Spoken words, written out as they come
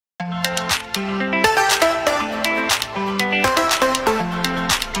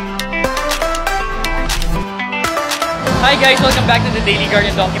guys, welcome back to the Daily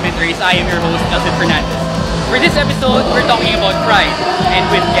Guardian Documentaries. I am your host, Elton Fernandez. For this episode, we're talking about pride, and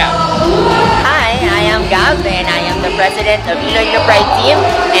with Gab. Hi, I am Gab, and I am the president of Iloilo Pride Team,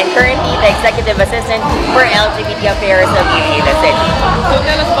 and currently the executive assistant for LGBT affairs of Iloilo City. So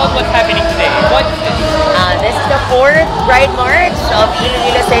tell us about what's happening today. What is this? This is the 4th Pride March of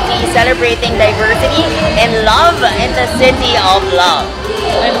Iloilo City, celebrating diversity and love in the city of love.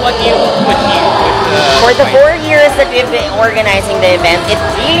 And what do you achieve with For the 4 years that we've been organizing the event, it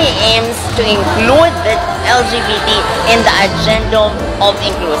really aims to include the LGBT in the agenda of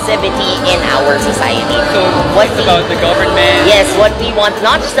inclusivity in our society. So what's about the government? Yes, what we want,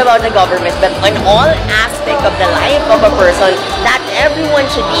 not just about the government, but in all aspects of the life of a person, that everyone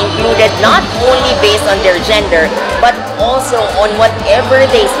should be included, not only based on their gender, but also on whatever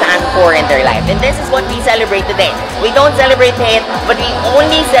they stand for in their life. And this is what we celebrate today. We don't celebrate hate, but we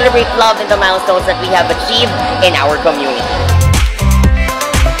only celebrate love and the milestones that we have achieved in our community.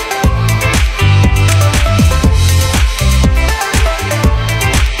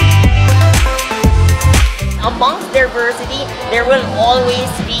 Amongst diversity, there will always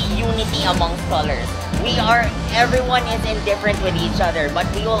be unity amongst colors. Everyone is indifferent with each other, but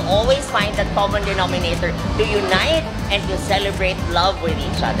we will always find that common denominator to unite and to celebrate love with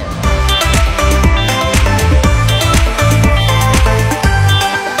each other.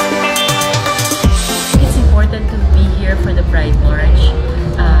 It's important to be here for the Pride March,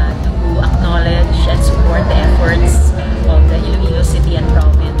 to acknowledge and support the efforts of the Iloilo City and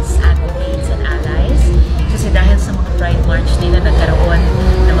Province advocates and allies. Kasi dahil sa mga Pride March nila nagkaroon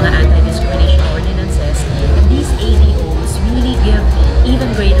ng mga anti-discrimination ordinances, and these ADOs really give even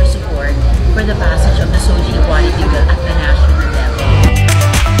greater support for the passage of the social equality bill at the national level.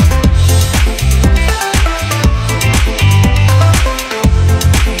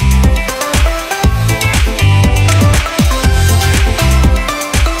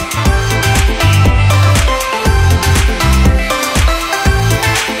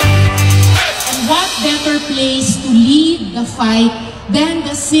 Place to lead the fight than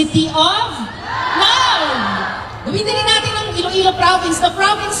the city of love. Gamitin din natin ang Iloilo province, the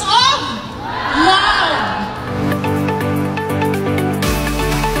province of love.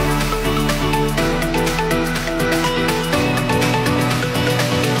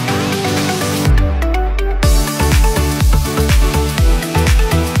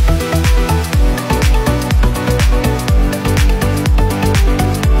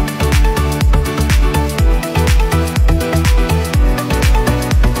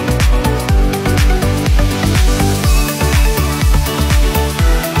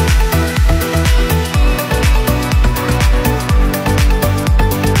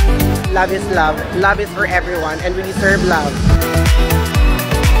 Love is love. Love is for everyone, and we deserve love. So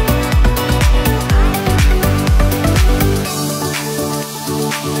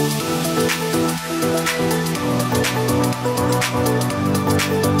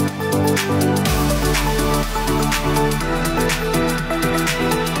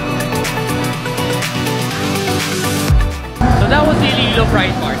that was the Iloilo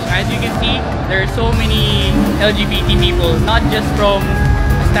Pride March. As you can see, there are so many LGBT people, not just from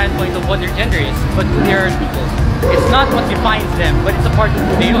standpoint of what their gender is, but who they are as people. It's not what defines them, but it's a part of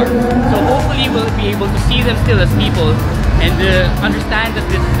who they are. So hopefully we'll be able to see them still as people and understand that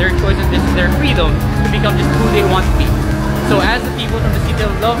this is their choice and this is their freedom to become just who they want to be. So as the people from the city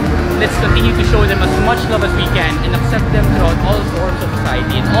of love, let's continue to show them as much love as we can and accept them throughout all forms of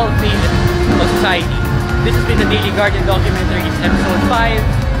society and all phases of society. This has been the Daily Guardian Documentaries, Episode 5,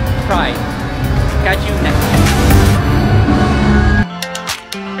 Pride. Catch you next time.